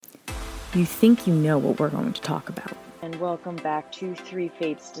You think you know what we're going to talk about. And welcome back to Three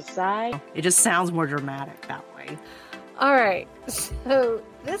Fates Decide. It just sounds more dramatic that way. All right, so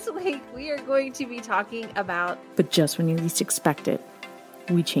this week we are going to be talking about... But just when you least expect it,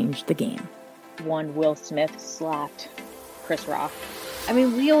 we changed the game. One Will Smith slapped Chris Rock. I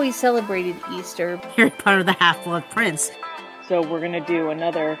mean, we always celebrated Easter. You're part of the Half-Blood Prince. So we're going to do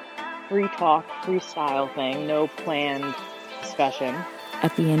another free talk, freestyle thing, no planned discussion.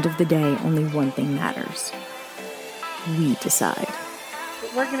 At the end of the day, only one thing matters. We decide.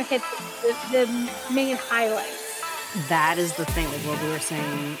 We're going to hit the main highlights. That is the thing, like what we were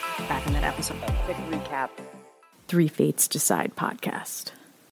saying back in that episode. Quick recap. Three Fates Decide podcast.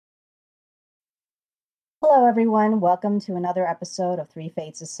 Hello, everyone. Welcome to another episode of Three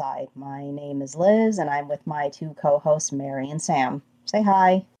Fates Decide. My name is Liz, and I'm with my two co-hosts, Mary and Sam. Say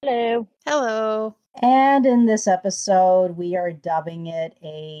hi. Hello. Hello. And in this episode, we are dubbing it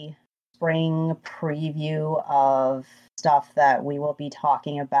a spring preview of stuff that we will be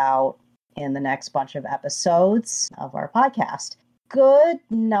talking about in the next bunch of episodes of our podcast. Good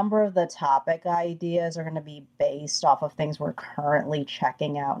number of the topic ideas are going to be based off of things we're currently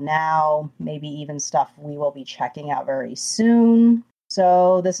checking out now, maybe even stuff we will be checking out very soon.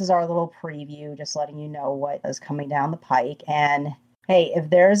 So this is our little preview, just letting you know what is coming down the pike. And hey, if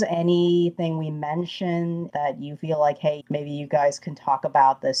there's anything we mention that you feel like, hey, maybe you guys can talk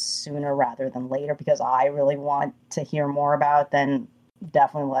about this sooner rather than later because I really want to hear more about, then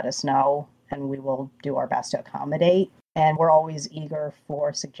definitely let us know and we will do our best to accommodate. And we're always eager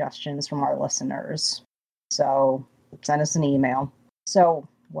for suggestions from our listeners. So send us an email. So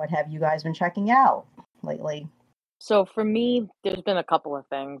what have you guys been checking out lately? So for me, there's been a couple of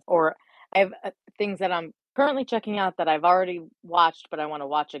things, or I have things that I'm currently checking out that I've already watched, but I want to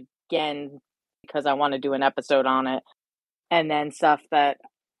watch again because I want to do an episode on it. And then stuff that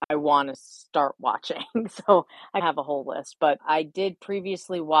I want to start watching. So I have a whole list, but I did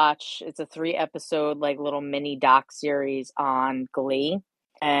previously watch, it's a 3-episode, like little mini doc series on Glee,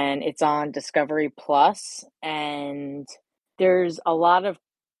 and it's on Discovery Plus. And there's a lot of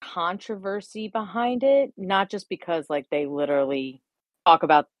controversy behind it, not just because like they literally talk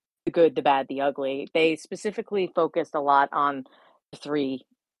about the good, the bad, the ugly. They specifically focused a lot on the 3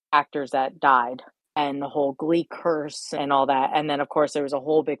 actors that died and the whole Glee curse and all that. And then, of course, there was a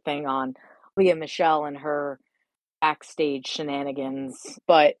whole big thing on Lea Michele and her backstage shenanigans.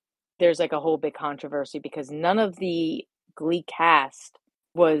 But there's like a whole big controversy because none of the Glee cast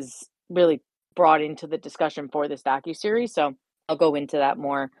was really brought into the discussion for this docuseries. So I'll go into that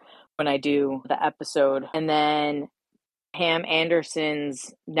more when I do the episode. And then Pam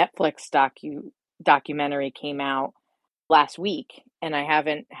Anderson's Netflix documentary came out last week, and I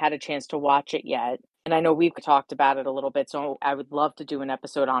haven't had a chance to watch it yet. And I know we've talked about it a little bit, so I would love to do an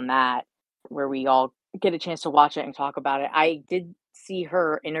episode on that where we all get a chance to watch it and talk about it. I did see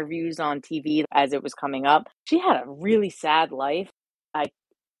her interviews on TV as it was coming up. She had a really sad life. I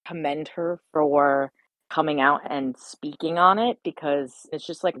commend her for coming out and speaking on it because it's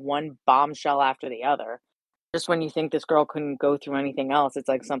just like one bombshell after the other. Just when you think this girl couldn't go through anything else, it's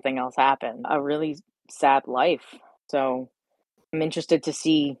like something else happened. A really sad life. So I'm interested to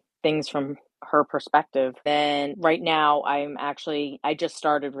see things from her perspective. Then right now I just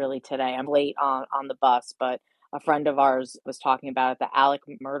started really today. I'm late on the bus, but a friend of ours was talking about the Alec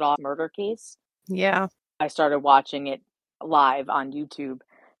Murdaugh murder case. Yeah. I started watching it live on YouTube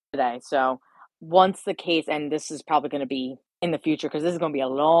today. So once the case, and this is probably going to be in the future because this is going to be a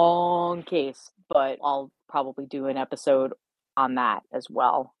long case, but I'll probably do an episode on that as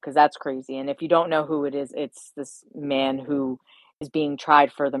well because that's crazy. And if you don't know who it is, it's this man who is being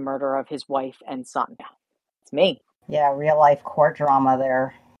tried for the murder of his wife and son. It's me. Yeah, real life court drama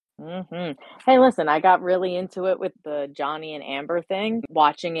there. Mm-hmm. Hey, listen, I got really into it with the Johnny and Amber thing,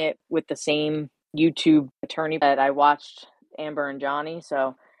 watching it with the same YouTube attorney that I watched Amber and Johnny.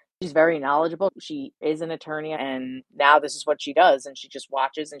 So she's very knowledgeable. She is an attorney, and now this is what she does. And she just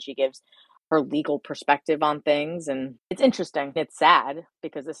watches and she gives her legal perspective on things. And it's interesting. It's sad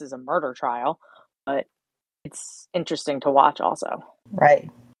because this is a murder trial, but it's interesting to watch also. Right.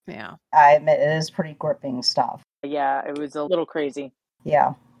 Yeah. I admit it is pretty gripping stuff. Yeah, it was a little crazy.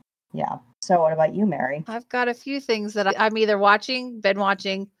 Yeah. Yeah. So what about you, Mary? I've got a few things that I'm either been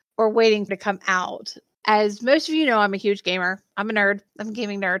watching, or waiting to come out. As most of you know, I'm a huge gamer. I'm a nerd. I'm a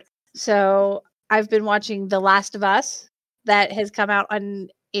gaming nerd. So I've been watching The Last of Us that has come out on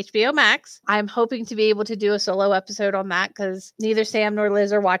HBO Max. I'm hoping to be able to do a solo episode on that because neither Sam nor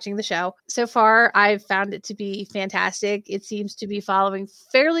Liz are watching the show. So far, I've found it to be fantastic. It seems to be following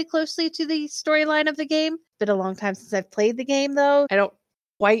fairly closely to the storyline of the game. Been a long time since I've played the game, though. I don't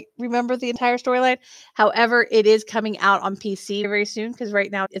quite remember the entire storyline. However, it is coming out on PC very soon because right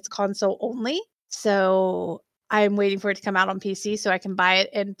now it's console only. So I'm waiting for it to come out on PC so I can buy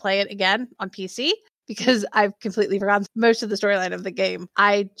it and play it again on PC because I've completely forgotten most of the storyline of the game.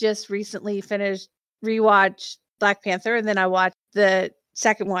 I just recently rewatched Black Panther, and then I watched the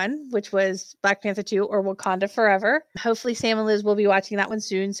second one, which was Black Panther 2 or Wakanda Forever. Hopefully Sam and Liz will be watching that one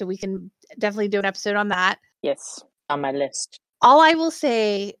soon so we can definitely do an episode on that. Yes, on my list. All I will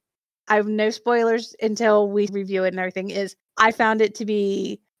say, I have no spoilers until we review it and everything, is I found it to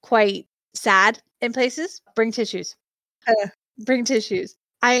be quite sad in places. Bring tissues. Bring tissues.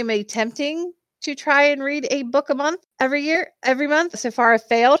 I am attempting to try and read a book a month every month. So far I've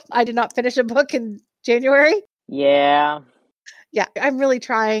failed. I did not finish a book in January. Yeah. Yeah, I'm really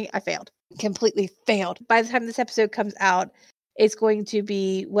trying. I failed. Completely failed. By the time this episode comes out, it's going to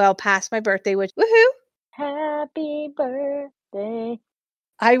be well past my birthday, which, woohoo! Happy birthday.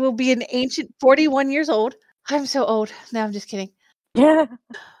 I will be an ancient 41 years old. I'm so old. No, I'm just kidding. Yeah.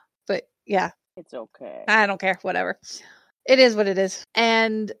 But yeah, It's okay. I don't care. Whatever. It is what it is.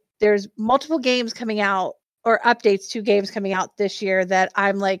 And there's multiple games coming out or updates to games coming out this year that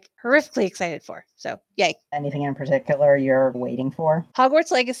I'm like horrifically excited for. So yay. Anything in particular you're waiting for?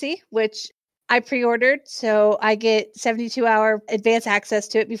 Hogwarts Legacy, which I pre-ordered, so I get 72-hour advance access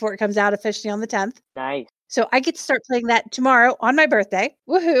to it before it comes out officially on the 10th. Nice. So I get to start playing that tomorrow on my birthday.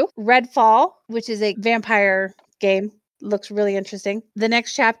 Woohoo. Redfall, which is a vampire game. Looks really interesting. The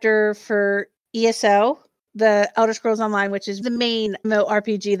next chapter for ESO, the Elder Scrolls Online, which is the main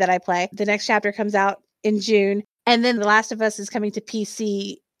MMORPG that I play. The next chapter comes out in June. And then The Last of Us is coming to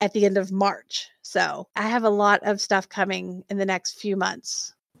PC at the end of March. So I have a lot of stuff coming in the next few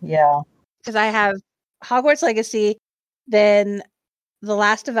months. Yeah. Because I have Hogwarts Legacy, then The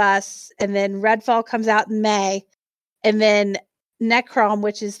Last of Us, and then Redfall comes out in May, and then Necrom,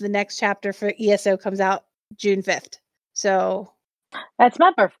 which is the next chapter for ESO, comes out June 5th. So That's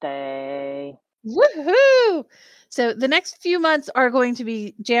my birthday. woohoo! So the next few months are going to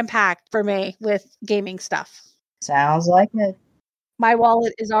be jam-packed for me with gaming stuff. Sounds like it. My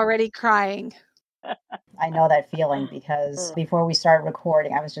wallet is already crying. I know that feeling because before we started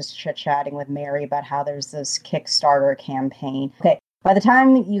recording, I was just chit-chatting with Mary about how there's this Kickstarter campaign. Okay, by the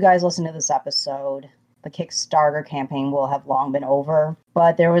time you guys listen to this episode, the Kickstarter campaign will have long been over.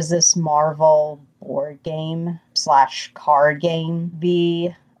 But there was this Marvel board game / card game.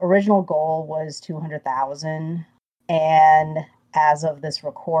 The original goal was 200,000, and as of this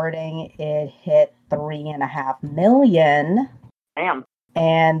recording, it hit 3.5 million. Damn.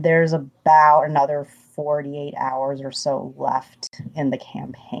 And there's about another 48 hours or so left in the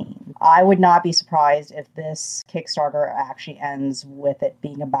campaign. I would not be surprised if this Kickstarter actually ends with it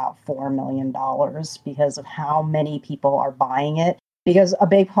being about $4 million because of how many people are buying it. Because a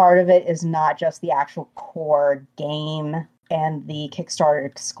big part of it is not just the actual core game and the Kickstarter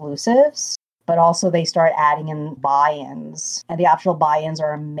exclusives, but also they start adding in buy-ins. And the actual buy-ins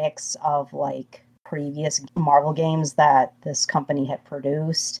are a mix of like previous Marvel games that this company had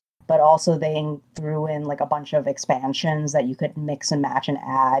produced, but also they threw in like a bunch of expansions that you could mix and match and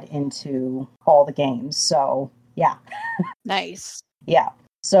add into all the games. So yeah. Nice. Yeah.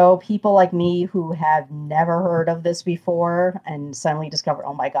 So people like me who have never heard of this before and suddenly discovered,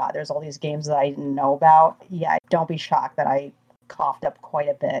 oh my God, there's all these games that I didn't know about. Yeah, don't be shocked that I coughed up quite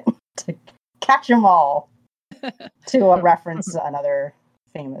a bit to catch them all to reference another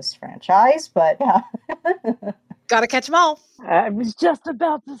famous franchise, but yeah. Gotta catch them all. I was just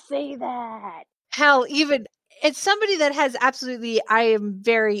about to say that. Hell, even it's somebody that has absolutely, I am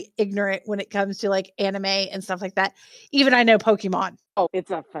very ignorant when it comes to like anime and stuff like that. Even I know Pokemon. Oh,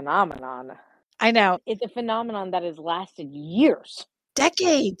 it's a phenomenon. I know. It's a phenomenon that has lasted years.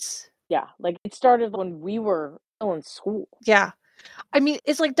 Decades. Yeah, like it started when we were still in school. Yeah. I mean,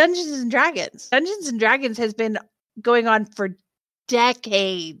 it's like Dungeons and Dragons. Dungeons and Dragons has been going on for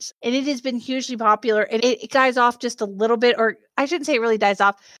decades, and it has been hugely popular, and it dies off just a little bit, or I shouldn't say it really dies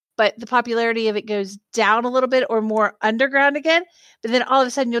off, but the popularity of it goes down a little bit or more underground again. But then all of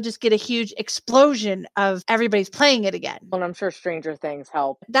a sudden you'll just get a huge explosion of everybody's playing it again. And I'm sure Stranger Things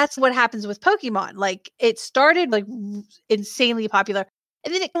help. That's what happens with Pokemon. Like it started like insanely popular,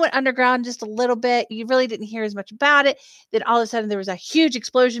 and then it went underground just a little bit. You really didn't hear as much about it. Then all of a sudden there was a huge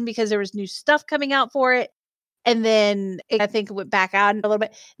explosion because there was new stuff coming out for it. And then I think it went back out a little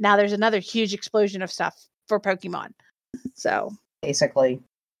bit. Now there's another huge explosion of stuff for Pokemon. So basically,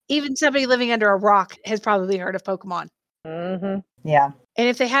 even somebody living under a rock has probably heard of Pokemon. Mm-hmm. Yeah. And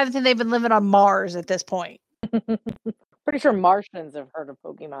if they haven't, then they've been living on Mars at this point. Pretty sure Martians have heard of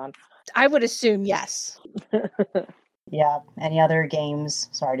Pokemon. I would assume yes. Yeah. Any other games?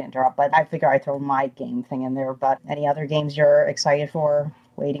 Sorry to interrupt, but I figure I'd throw my game thing in there. But any other games you're excited for,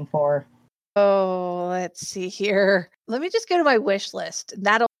 waiting for? Oh, let's see here. Let me just go to my wish list.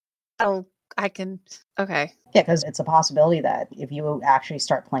 Okay. Yeah, because it's a possibility that if you actually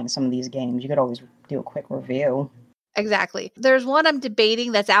start playing some of these games, you could always do a quick review. Exactly. There's one I'm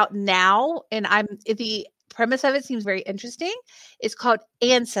debating that's out now, and the premise of it seems very interesting. It's called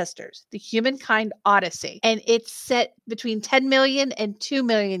Ancestors: The Humankind Odyssey, and it's set between 10 million and 2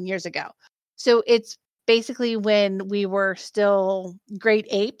 million years ago. So it's basically when we were still great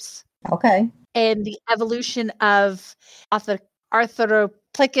apes. Okay. And the evolution of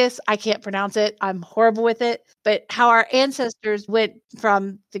Arthropithecus, I can't pronounce it. I'm horrible with it. But how our ancestors went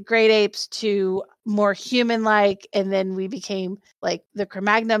from the great apes to more human-like, and then we became like the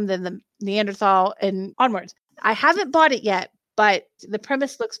Cro-Magnon, then the Neanderthal, and onwards. I haven't bought it yet, but the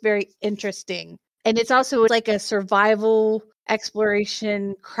premise looks very interesting. And it's also like a survival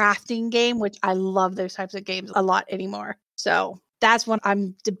exploration crafting game, which I love those types of games a lot anymore. So that's one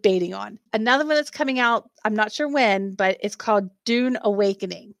I'm debating on. Another one that's coming out, I'm not sure when, but it's called Dune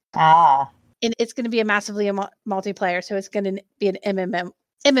Awakening. Ah. And it's going to be a massively multiplayer, so it's going to be an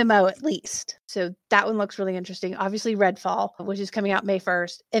MMO at least. So that one looks really interesting. Obviously Redfall, which is coming out May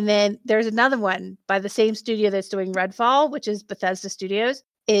 1st. And then there's another one by the same studio that's doing Redfall, which is Bethesda Studios,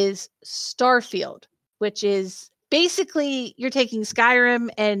 is Starfield, which is basically you're taking Skyrim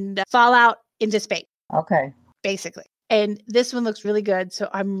and Fallout into space. Okay. Basically. And this one looks really good. So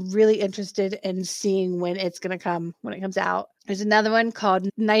I'm really interested in seeing when it's going to come, when it comes out. There's another one called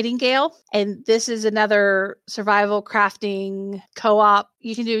Nightingale. And this is another survival crafting co-op.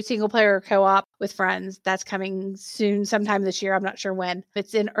 You can do single player co-op with friends. That's coming soon, sometime this year. I'm not sure when.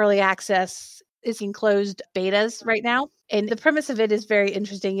 It's in early access. It's in closed betas right now. And the premise of it is very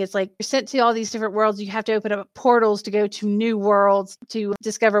interesting. It's like you're sent to all these different worlds. You have to open up portals to go to new worlds to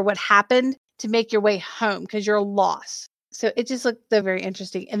discover what happened to make your way home because you're lost. So it just looked very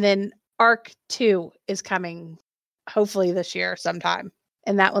interesting. And then Arc 2 is coming hopefully this year sometime.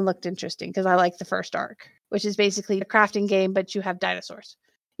 And that one looked interesting because I like the first Arc, which is basically a crafting game, but you have dinosaurs.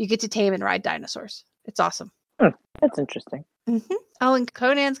 You get to tame and ride dinosaurs. It's awesome. That's interesting. Mm-hmm. Oh, and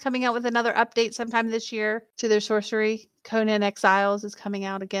Conan's coming out with another update sometime this year to their sorcery. Conan Exiles is coming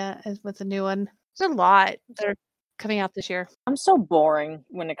out again with a new one. There's a lot that are coming out this year. I'm so boring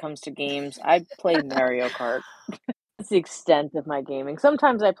when it comes to games. I play Mario Kart. That's the extent of my gaming.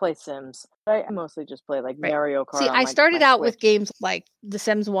 Sometimes I play Sims. But I mostly just play like Mario Kart. See, on I started out with Switch. games like The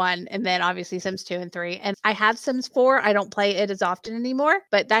Sims 1 and then obviously Sims 2 and 3. And I have Sims 4. I don't play it as often anymore,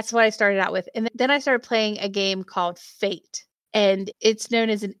 but that's what I started out with. And then I started playing a game called Fate. And it's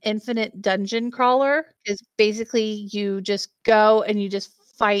known as an infinite dungeon crawler. Is basically you just go and you just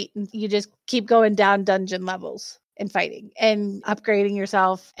fight and you just keep going down dungeon levels and fighting and upgrading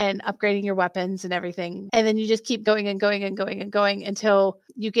yourself and upgrading your weapons and everything. And then you just keep going and going and going and going until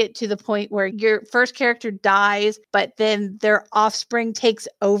you get to the point where your first character dies, but then their offspring takes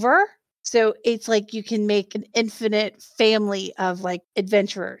over. So it's like you can make an infinite family of like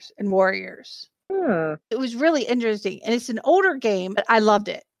adventurers and warriors. It was really interesting. And it's an older game, but I loved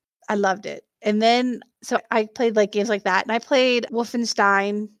it. And then, so I played like games like that. And I played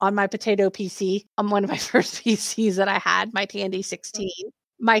Wolfenstein on my potato PC, on one of my first PCs that I had, my Tandy 16.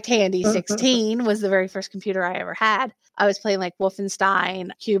 My Tandy 16 was the very first computer I ever had. I was playing like Wolfenstein,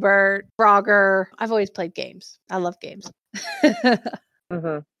 Hubert, Frogger. I've always played games. I love games.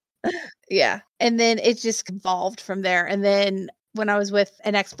 Yeah. And then it just evolved from there. And then when I was with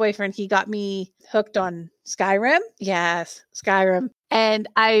an ex-boyfriend, he got me hooked on Skyrim. Yes, Skyrim. And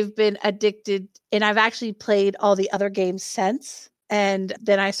I've been addicted, and I've actually played all the other games since. And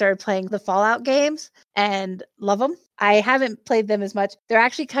then I started playing the Fallout games and love them. I haven't played them as much. They're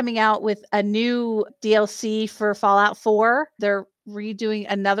actually coming out with a new DLC for Fallout 4. They're redoing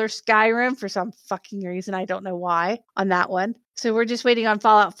another Skyrim for some fucking reason. I don't know why on that one. So we're just waiting on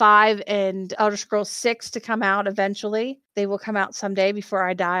Fallout 5 and Elder Scrolls 6 to come out eventually. They will come out someday before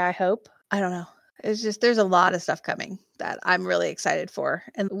I die, I hope. I don't know. It's just, there's a lot of stuff coming that I'm really excited for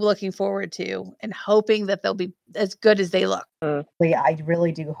and looking forward to and hoping that they'll be as good as they look. I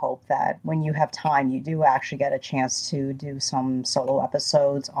really do hope that when you have time, you do actually get a chance to do some solo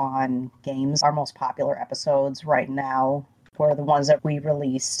episodes on games. Our most popular episodes right now were the ones that we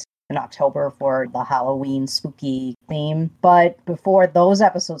released in October for the Halloween spooky theme. But before those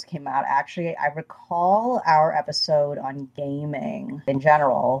episodes came out, actually, I recall our episode on gaming in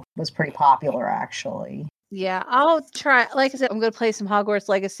general was pretty popular, actually. Yeah, I'll try. Like I said, I'm going to play some Hogwarts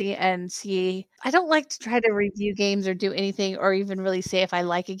Legacy and see. I don't like to try to review games or do anything or even really say if I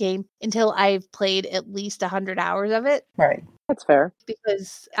like a game until I've played at least 100 hours of it. Right. That's fair.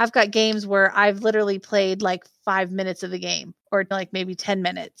 Because I've got games where I've literally played like 5 minutes of the game or like maybe 10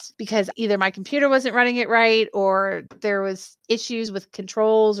 minutes because either my computer wasn't running it right or there was issues with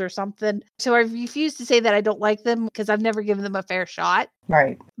controls or something. So I refuse to say that I don't like them because I've never given them a fair shot.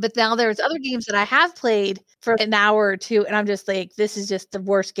 Right. But now there's other games that I have played for an hour or two and I'm just like, this is just the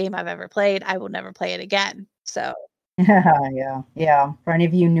worst game I've ever played. I will never play it again. So Yeah. For any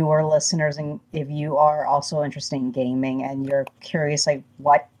of you newer listeners, and if you are also interested in gaming and you're curious, like,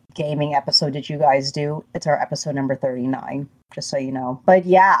 what gaming episode did you guys do? It's our episode number 39, just so you know. But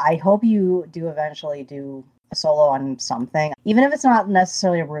yeah, I hope you do eventually do a solo on something. Even if it's not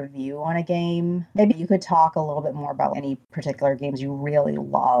necessarily a review on a game, maybe you could talk a little bit more about any particular games you really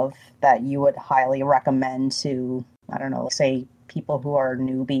love that you would highly recommend to, I don't know, say people who are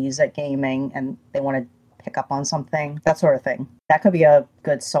newbies at gaming and they want to pick up on something, that sort of thing. That could be a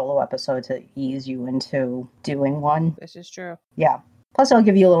good solo episode to ease you into doing one. this is true. Yeah. Plus, it'll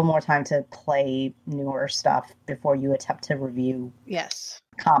give you a little more time to play newer stuff before you attempt to review, Yes.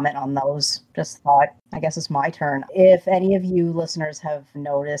 comment on those. Just thought, I guess it's my turn. If any of you listeners have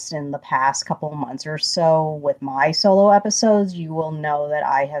noticed in the past couple of months or so with my solo episodes, you will know that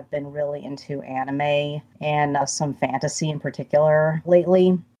I have been really into anime and some fantasy in particular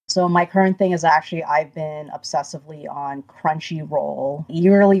lately. So my current thing is actually I've been obsessively on Crunchyroll,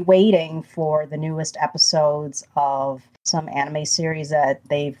 eagerly waiting for the newest episodes of some anime series that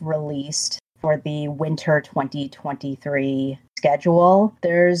they've released for the winter 2023 schedule.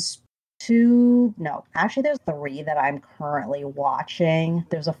 There's three that I'm currently watching.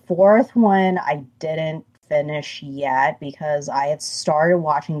 There's a fourth one I didn't finish yet because I had started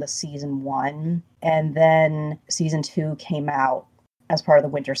watching the season 1 and then season 2 came out as part of the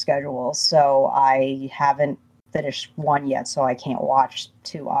winter schedule. So I haven't finished 1 yet, so I can't watch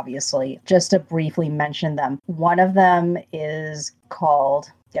 2, obviously. Just to briefly mention them. One of them is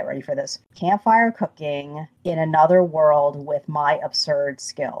called, get ready for this, Campfire Cooking in Another World with My Absurd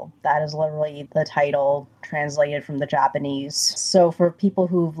Skill. That is literally the title translated from the Japanese. So for people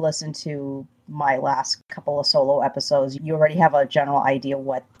who've listened to my last couple of solo episodes, you already have a general idea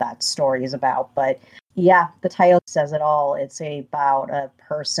what that story is about. But yeah, the title says it all. It's about a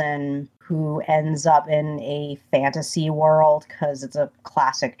person who ends up in a fantasy world because it's a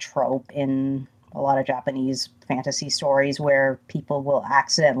classic trope in a lot of Japanese fantasy stories where people will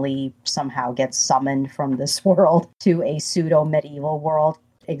accidentally somehow get summoned from this world to a pseudo-medieval world,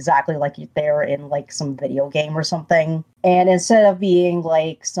 exactly like they're in like some video game or something. And instead of being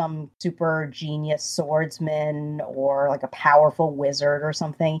like some super genius swordsman or like a powerful wizard or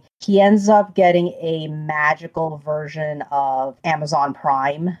something, he ends up getting a magical version of Amazon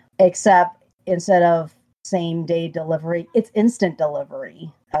Prime, except instead of same day delivery, it's instant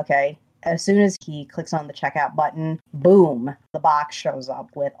delivery. Okay. As soon as he clicks on the checkout button, boom, the box shows up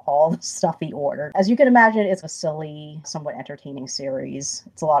with all the stuff he ordered. As you can imagine, it's a silly, somewhat entertaining series.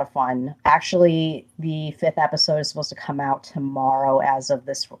 It's a lot of fun. Actually, the 5th episode is supposed to come out tomorrow as of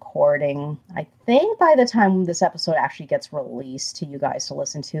this recording. I think by the time this episode actually gets released to you guys to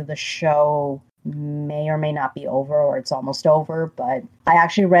listen to, the show may or may not be over, or it's almost over. But I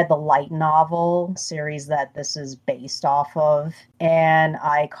actually read the light novel series that this is based off of, and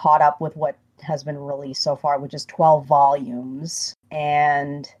I caught up with what has been released so far, which is 12 volumes.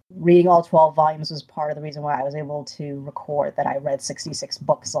 And reading all 12 volumes was part of the reason why I was able to record that I read 66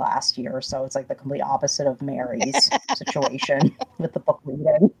 books last year. So it's like the complete opposite of Mary's situation with the book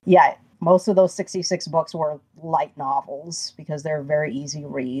reading. Yeah, most of those 66 books were light novels because they're very easy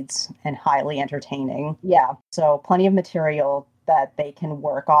reads and highly entertaining. Yeah, so plenty of material that they can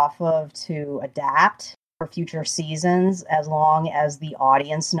work off of to adapt for future seasons as long as the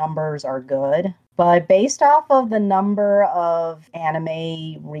audience numbers are good. But based off of the number of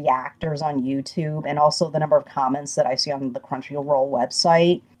anime reactors on YouTube and also the number of comments that I see on the Crunchyroll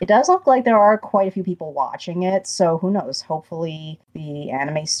website, it does look like there are quite a few people watching it. So who knows? Hopefully the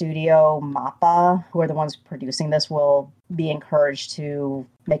anime studio MAPPA, who are the ones producing this, will be encouraged to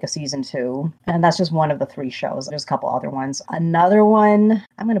make a season 2. And that's just one of the 3 shows. There's a couple other ones. Another one,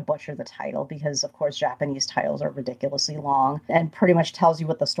 I'm going to butcher the title because, of course, Japanese titles are ridiculously long and pretty much tells you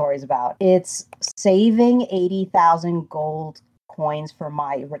what the story's about. It's Saving 80,000 Gold Coins for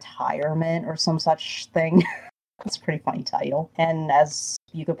My Retirement or some such thing. It's a pretty funny title. And as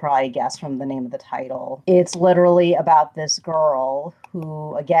you could probably guess from the name of the title, it's literally about this girl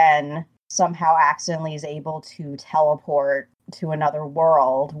who, again, somehow accidentally is able to teleport to another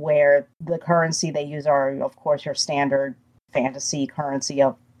world where the currency they use are, of course, your standard fantasy currency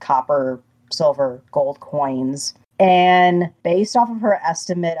of copper, silver, gold coins. And based off of her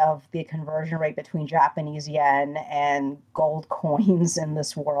estimate of the conversion rate between Japanese yen and gold coins in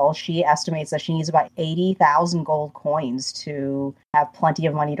this world, she estimates that she needs about 80,000 gold coins to have plenty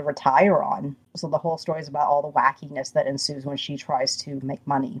of money to retire on. So the whole story is about all the wackiness that ensues when she tries to make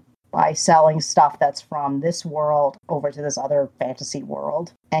money by selling stuff that's from this world over to this other fantasy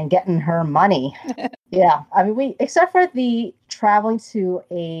world and getting her money. Yeah, I mean, except for the traveling to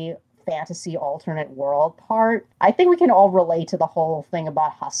a fantasy alternate world part, I think we can all relate to the whole thing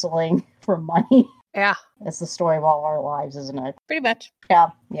about hustling for money. Yeah. It's the story of all our lives, isn't it? Pretty much. Yeah.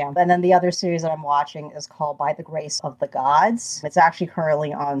 And then the other series that I'm watching is called By the Grace of the Gods. It's actually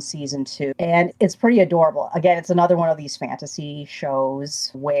currently on season 2, and it's pretty adorable. Again, it's another one of these fantasy shows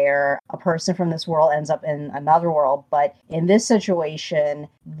where a person from this world ends up in another world, but in this situation,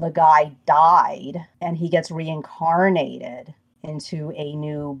 the guy died, and he gets reincarnated into a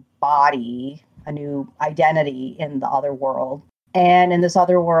new body, a new identity in the other world. And in this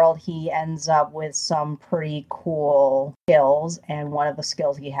other world, he ends up with some pretty cool skills. And one of the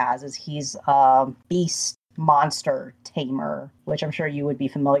skills he has is he's a beast monster tamer, which I'm sure you would be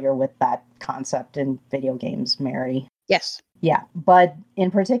familiar with that concept in video games, Mary. Yes. Yeah, but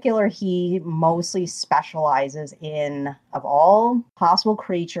in particular, he mostly specializes in, of all possible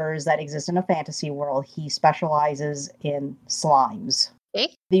creatures that exist in a fantasy world, he specializes in slimes.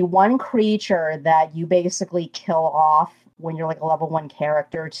 Okay. The one creature that you basically kill off when you're like a level 1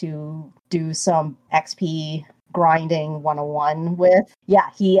 character to do some XP grinding 101 with.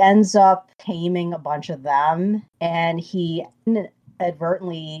 Yeah, he ends up taming a bunch of them, and he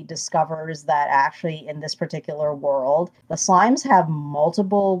inadvertently discovers that actually in this particular world, the slimes have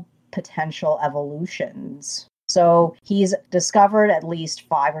multiple potential evolutions. So he's discovered at least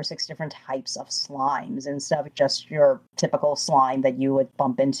 5 or 6 different types of slimes instead of just your typical slime that you would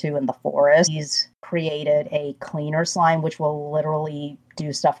bump into in the forest. He's created a cleaner slime, which will literally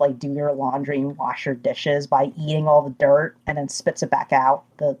do stuff like do your laundry and wash your dishes by eating all the dirt and then spits it back out,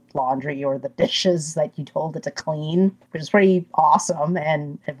 the laundry or the dishes that you told it to clean, which is pretty awesome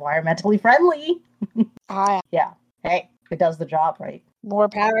and environmentally friendly. Yeah. Hey, it does the job, right? More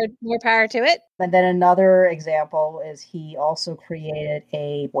power to it. And then another example is he also created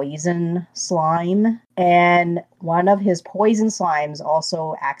a poison slime, and one of his poison slimes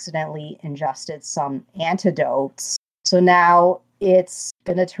also accidentally ingested some antidotes. So now it's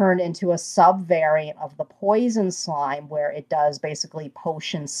going to turn into a sub-variant of the poison slime where it does basically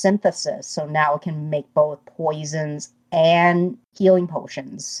potion synthesis. So now it can make both poisons and healing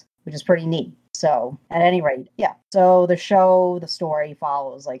potions, which is pretty neat. So, at any rate, yeah. So the story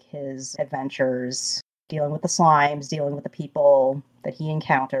follows like his adventures, dealing with the slimes, dealing with the people that he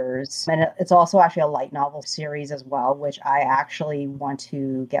encounters. And it's also actually a light novel series as well, which I actually want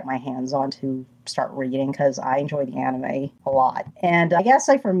to get my hands on to start reading because I enjoy the anime a lot. And I guess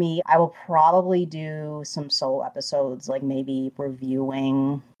like for me, I will probably do some solo episodes, like maybe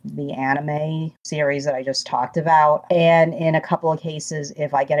reviewing the anime series that I just talked about. And in a couple of cases,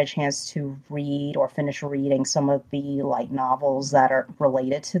 if I get a chance to read or finish reading some of the light novels that are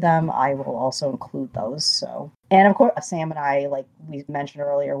related to them, I will also include those. So, and of course, Sam and I, like we mentioned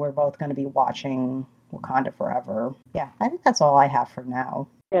earlier, we're both going to be watching Wakanda Forever. Yeah, I think that's all I have for now.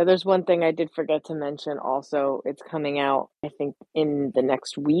 Yeah, there's one thing I did forget to mention also. It's coming out, I think, in the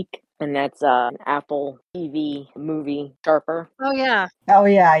next week, and that's an Apple TV movie, Sharper. Oh, yeah. Oh,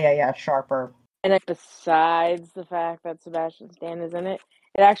 yeah, Sharper. And besides the fact that Sebastian Stan is in it,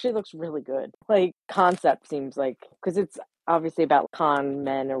 it actually looks really good. Like, concept seems like, because it's obviously about con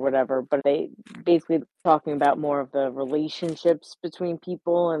men or whatever, but they basically talking about more of the relationships between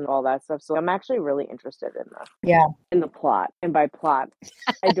people and all that stuff. So I'm actually really interested in the plot. And by plot,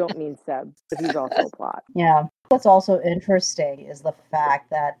 I don't mean Seb, but he's also a plot. Yeah. What's also interesting is the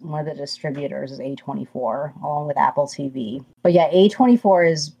fact that one of the distributors is A24, along with Apple TV. But yeah,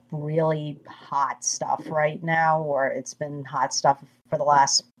 A24 is really hot stuff right now, or it's been hot stuff for the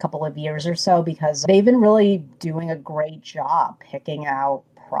last couple of years or so, because they've been really doing a great job picking out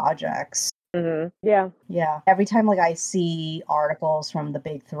projects. Mm-hmm. Yeah. Every time like I see articles from the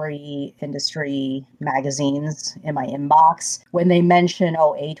big 3 industry magazines in my inbox, when they mention,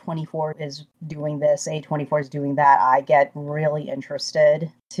 oh, A24 is doing this, A24 is doing that, I get really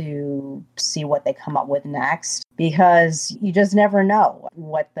interested to see what they come up with next, because you just never know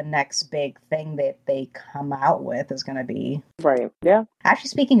what the next big thing that they come out with is going to be. Right. Yeah. Actually,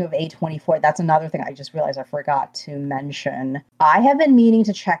 speaking of A24, that's another thing I just realized I forgot to mention. I have been meaning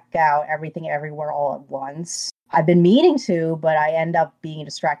to check out Everything Everywhere All at Once. I've been meaning to, but I end up being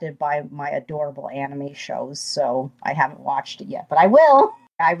distracted by my adorable anime shows, so I haven't watched it yet, but I will.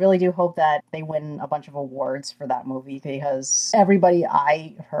 I really do hope that they win a bunch of awards for that movie because everybody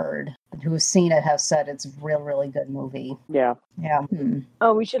I heard who's seen it has said it's a really good movie. Yeah. Yeah.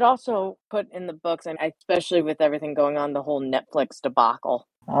 Oh, we should also put in the books, and especially with everything going on, the whole Netflix debacle.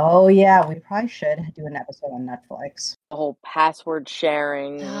 Oh, yeah. We probably should do an episode on Netflix. The whole password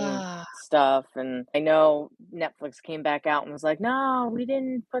sharing stuff. And I know Netflix came back out and was like, no, we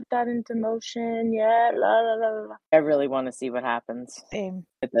didn't put that into motion yet. La, la, la, la. I really want to see what happens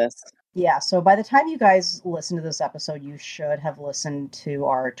with this. Yeah, so by the time you guys listen to this episode, you should have listened to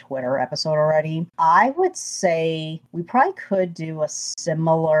our Twitter episode already. I would say we probably could do a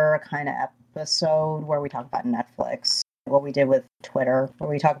similar kind of episode where we talk about Netflix. What we did with Twitter, where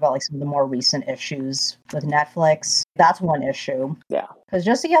we talk about like some of the more recent issues with Netflix. That's one issue. Yeah. Because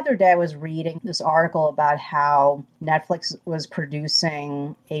just the other day I was reading this article about how Netflix was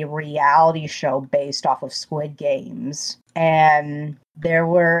producing a reality show based off of Squid Games. And there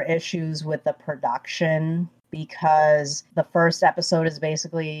were issues with the production because the first episode is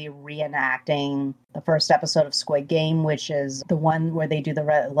basically reenacting the first episode of Squid Game, which is the one where they do the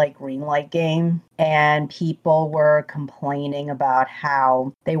red light, green light game. And people were complaining about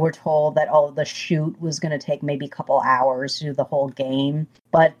how they were told that, oh, the shoot was going to take maybe a couple hours to do the whole game.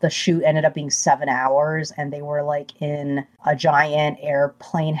 But the shoot ended up being 7 hours, and they were like in a giant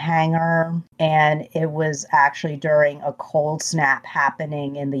airplane hangar. And it was actually during a cold snap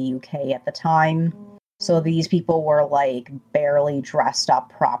happening in the UK at the time. So these people were like barely dressed up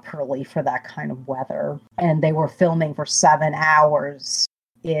properly for that kind of weather. And they were filming for 7 hours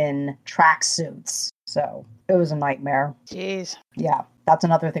in tracksuits. So it was a nightmare. Jeez. Yeah, that's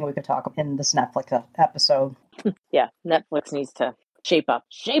another thing we could talk about in this Netflix episode. Yeah, Netflix needs to shape up.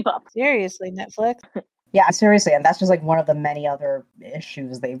 Shape up. Seriously, Netflix. Yeah, seriously. And that's just like one of the many other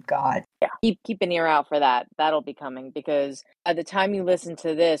issues they've got. Yeah, keep an ear out for that. That'll be coming because at the time you listen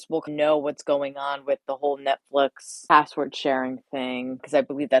to this, we'll know what's going on with the whole Netflix password sharing thing because I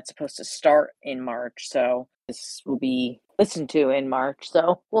believe that's supposed to start in March. So this will be listened to in March.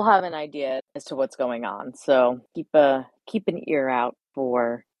 So we'll have an idea as to what's going on. So keep an ear out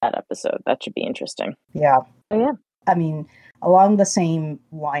for that episode. That should be interesting. Yeah. Oh, yeah. I mean, along the same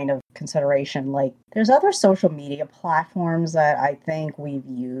line of consideration, like there's other social media platforms that I think we've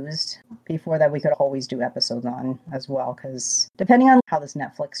used before that we could always do episodes on as well. Because depending on how this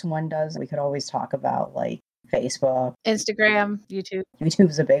Netflix one does, we could always talk about like Facebook, Instagram, YouTube.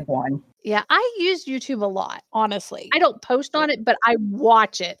 YouTube's a big one. Yeah, I use YouTube a lot, honestly. I don't post on it, but I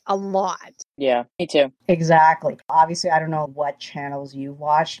watch it a lot. Yeah, me too. Exactly. Obviously, I don't know what channels you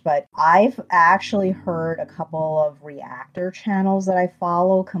watched, but I've actually heard a couple of reactor channels that I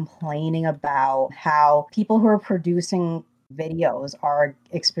follow complaining about how people who are producing videos are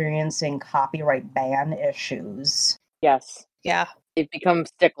experiencing copyright ban issues. Yes. Yeah. They've become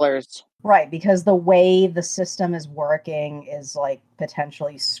sticklers. Right, because the way the system is working is like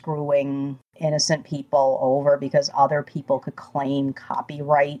potentially screwing innocent people over because other people could claim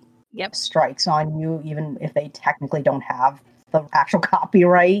copyright strikes on you, even if they technically don't have the actual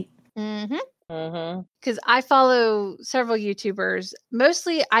copyright. Mm-hmm. Mm-hmm. Because I follow several YouTubers.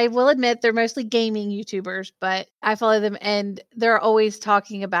 Mostly, I will admit, they're mostly gaming YouTubers, but I follow them and they're always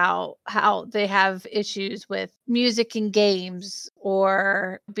talking about how they have issues with music and games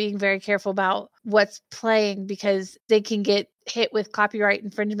or being very careful about what's playing because they can get hit with copyright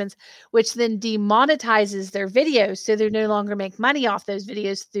infringements, which then demonetizes their videos. So they no longer make money off those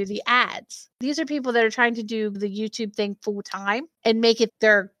videos through the ads. These are people that are trying to do the YouTube thing full time and make it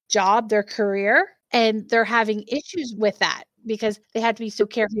their job, their career, and they're having issues with that because they have to be so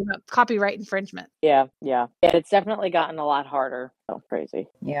careful about copyright infringement. Yeah. It's definitely gotten a lot harder. So crazy.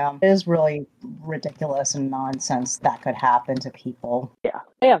 Yeah, it is really ridiculous and nonsense that could happen to people.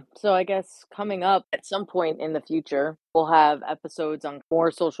 Yeah. So I guess coming up at some point in the future, we'll have episodes on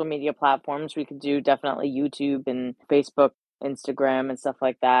more social media platforms. We could do definitely YouTube and Facebook, Instagram and stuff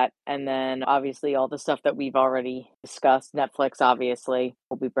like that. And then obviously all the stuff that we've already discussed, Netflix, obviously,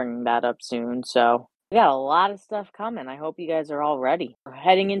 we'll be bringing that up soon. So we got a lot of stuff coming. I hope you guys are all ready. We're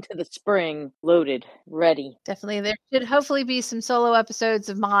heading into the spring, loaded, ready. Definitely. There should hopefully be some solo episodes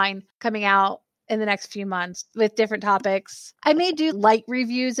of mine coming out in the next few months with different topics. I may do light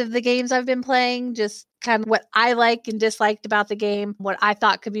reviews of the games I've been playing, just kind of what I like and disliked about the game, what I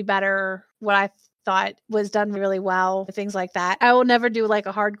thought could be better, what I thought was done really well, things like that. I will never do like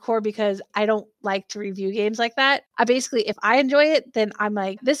a hardcore because I don't like to review games like that. I basically, if I enjoy it, then I'm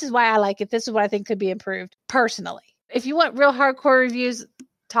like, this is why I like it. This is what I think could be improved personally. If you want real hardcore reviews,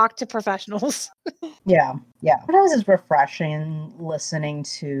 talk to professionals. Yeah. Sometimes it's refreshing listening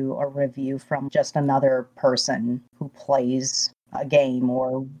to a review from just another person who plays a game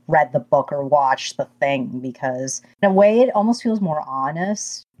or read the book or watched the thing, because in a way it almost feels more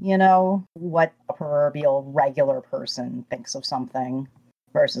honest, what a proverbial regular person thinks of something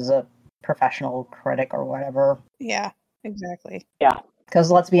versus a professional critic or whatever. Yeah, exactly. Yeah. Because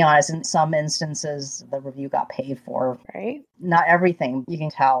let's be honest, in some instances, the review got paid for. Right? Not everything. You can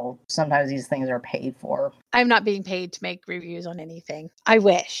tell sometimes these things are paid for. I'm not being paid to make reviews on anything. I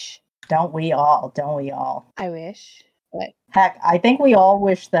wish. Don't we all? Don't we all? I wish. But Heck, I think we all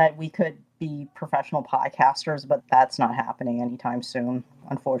wish that we could be professional podcasters, but that's not happening anytime soon,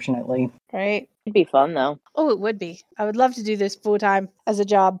 unfortunately. right? It'd be fun though. Oh, it would be. I would love to do this full time as a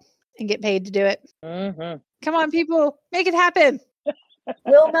job and get paid to do it. Mm-hmm. Come on, people, make it happen.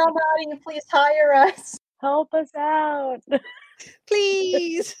 Will Malnati please hire us? Help us out.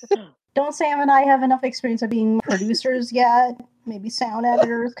 Please. Don't Sam and I have enough experience of being producers yet? Maybe sound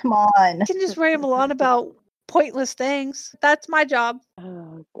editors? Come on. I can just ramble on about pointless things. That's my job.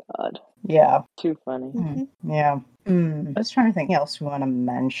 Oh God. Yeah. Too funny. Mhm. Yeah. I was trying to think else we want to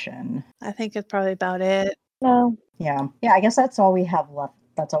mention. I think it's probably about it. No. Yeah, I guess that's all we have left.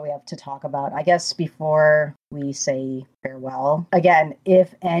 That's all we have to talk about. I guess before we say farewell, again,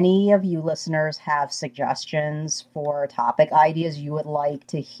 if any of you listeners have suggestions for topic ideas you would like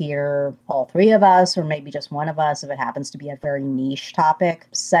to hear all three of us, or maybe just one of us, if it happens to be a very niche topic,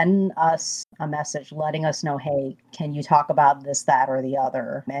 send us a message letting us know, hey, can you talk about this, that, or the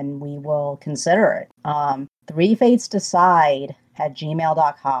other? And we will consider it.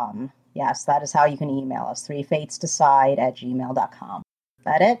 3fatesdecide@gmail.com. Yes, that is how you can email us. 3fatesdecide@gmail.com.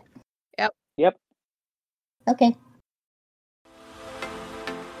 That it? Yep. Okay.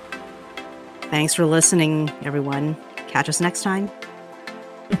 Thanks for listening, everyone. Catch us next time.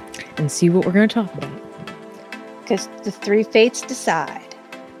 And see what we're going to talk about. Because the 3 fates decide.